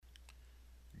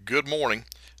good morning.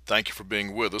 Thank you for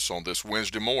being with us on this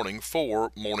Wednesday morning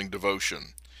for Morning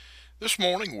Devotion. This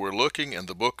morning we're looking in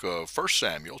the book of 1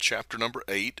 Samuel, chapter number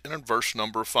 8, and in verse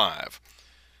number 5.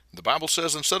 The Bible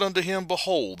says, "And said unto him,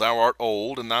 Behold, thou art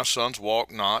old, and thy sons walk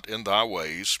not in thy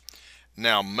ways.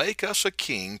 Now make us a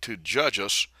king to judge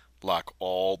us like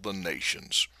all the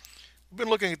nations." We've been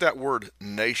looking at that word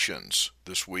nations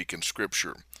this week in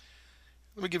Scripture.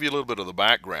 Let me give you a little bit of the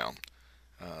background.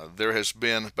 There has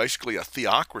been basically a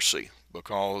theocracy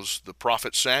because the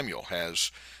prophet Samuel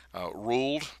has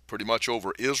ruled pretty much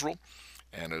over Israel,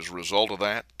 and as a result of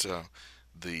that,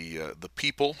 the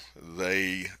people,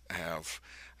 they have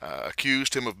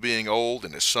accused him of being old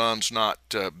and his sons not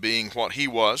being what he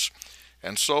was,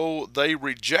 and so they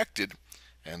rejected,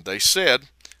 and they said,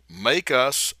 "Make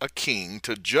us a king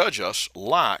to judge us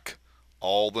like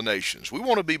all the nations." We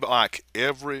want to be like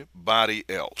everybody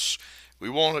else. We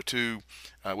want to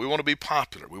be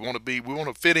popular. We want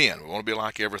to fit in. We want to be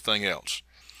like everything else.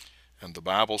 And the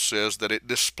Bible says that it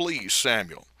displeased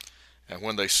Samuel. And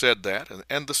when they said that,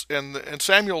 and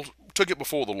Samuel took it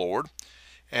before the Lord,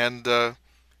 and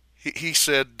he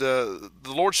said, the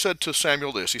Lord said to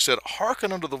Samuel this. He said,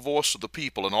 "Hearken unto the voice of the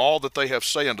people and all that they have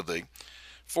say unto thee,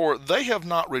 for they have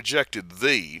not rejected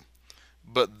thee,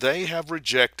 but they have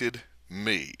rejected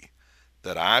me,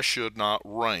 that I should not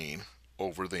reign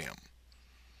over them."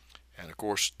 And of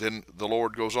course, then the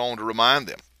Lord goes on to remind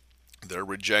them. They're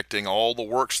rejecting all the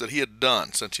works that he had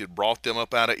done since he had brought them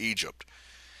up out of Egypt.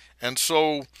 And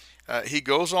so he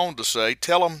goes on to say,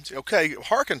 tell them, okay,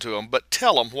 hearken to them, but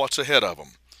tell them what's ahead of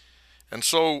them. And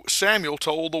so Samuel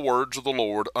told the words of the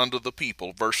Lord unto the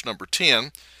people, verse number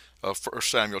 10 of 1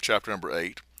 Samuel chapter number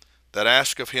 8, that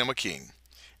ask of him a king.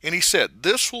 And he said,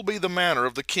 "This will be the manner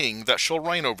of the king that shall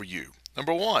reign over you.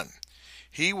 Number 1,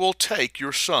 he will take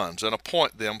your sons and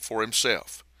appoint them for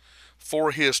himself,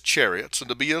 for his chariots, and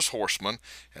to be his horsemen,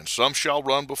 and some shall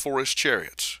run before his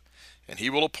chariots. And he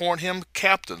will appoint him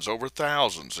captains over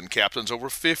thousands, and captains over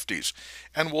fifties,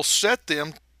 and will set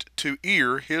them to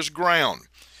ear his ground,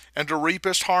 and to reap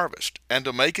his harvest, and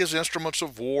to make his instruments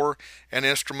of war, and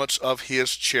instruments of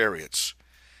his chariots."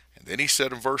 And then he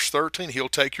said in verse 13, he'll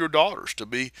take your daughters to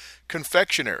be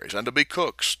confectionaries, and to be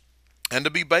cooks, and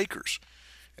to be bakers.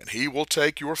 And he will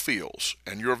take your fields,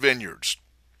 and your vineyards,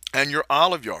 and your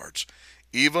olive yards,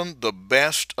 even the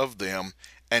best of them,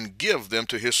 and give them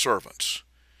to his servants.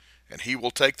 And he will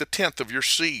take the tenth of your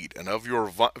seed and of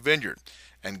your vineyard,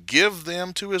 and give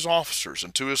them to his officers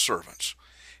and to his servants.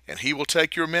 And he will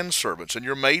take your men servants, and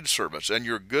your maid servants, and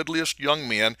your goodliest young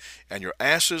men, and your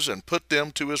asses, and put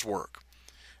them to his work.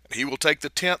 And he will take the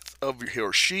tenth of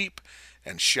your sheep,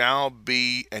 and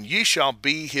ye shall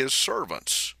be his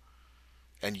servants.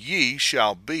 And ye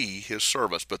shall be his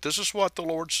servants. But this is what the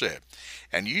Lord said.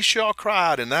 "And ye shall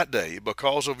cry out in that day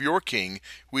because of your king,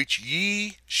 which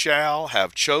ye shall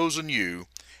have chosen you,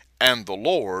 and the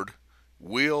Lord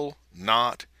will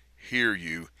not hear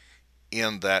you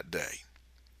in that day."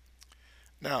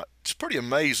 Now, it's pretty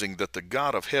amazing that the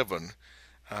God of heaven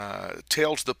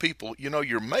tells the people,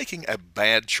 you're making a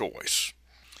bad choice.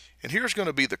 And here's going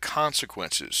to be the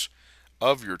consequences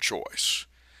of your choice.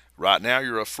 Right now,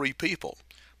 you're a free people.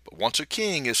 But once a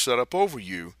king is set up over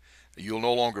you, you'll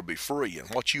no longer be free. And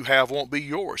what you have won't be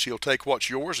yours. He'll take what's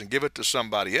yours and give it to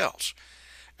somebody else.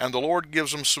 And the Lord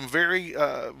gives them some very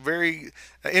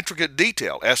intricate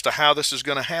detail as to how this is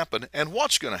going to happen and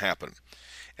what's going to happen.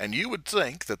 And you would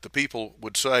think that the people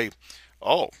would say,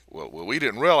 "Oh, well, we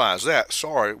didn't realize that.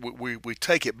 Sorry, we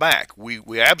take it back.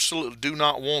 We absolutely do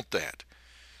not want that."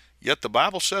 Yet the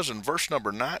Bible says in verse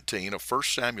number 19 of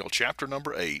 1 Samuel chapter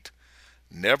number 8,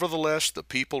 "Nevertheless the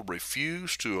people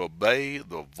refused to obey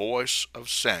the voice of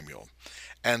Samuel.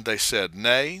 And they said,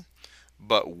 Nay,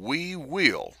 but we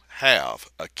will have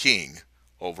a king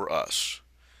over us."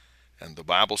 And the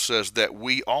Bible says that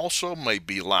we also may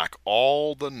be like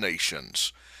all the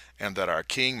nations, and that our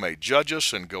king may judge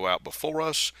us and go out before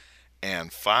us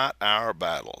and fight our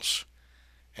battles.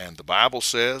 And the Bible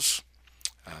says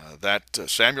that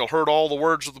Samuel heard all the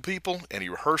words of the people, and he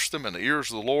rehearsed them in the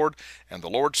ears of the Lord. And the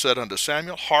Lord said unto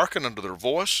Samuel, "Hearken unto their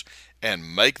voice,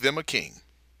 and make them a king."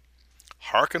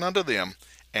 Hearken unto them,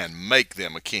 and make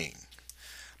them a king.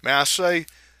 May I say,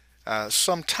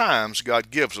 sometimes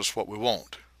God gives us what we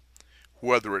want,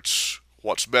 whether it's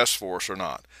what's best for us or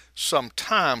not.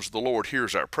 Sometimes the Lord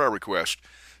hears our prayer request.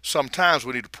 Sometimes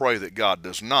we need to pray that God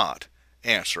does not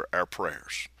answer our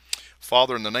prayers.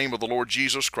 Father, in the name of the Lord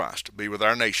Jesus Christ, be with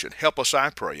our nation. Help us, I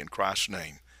pray, in Christ's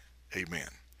name. Amen.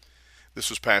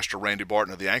 This is Pastor Randy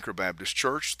Barton of the Anchor Baptist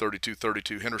Church,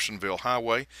 3232 Hendersonville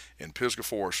Highway in Pisgah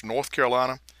Forest, North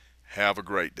Carolina. Have a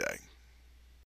great day.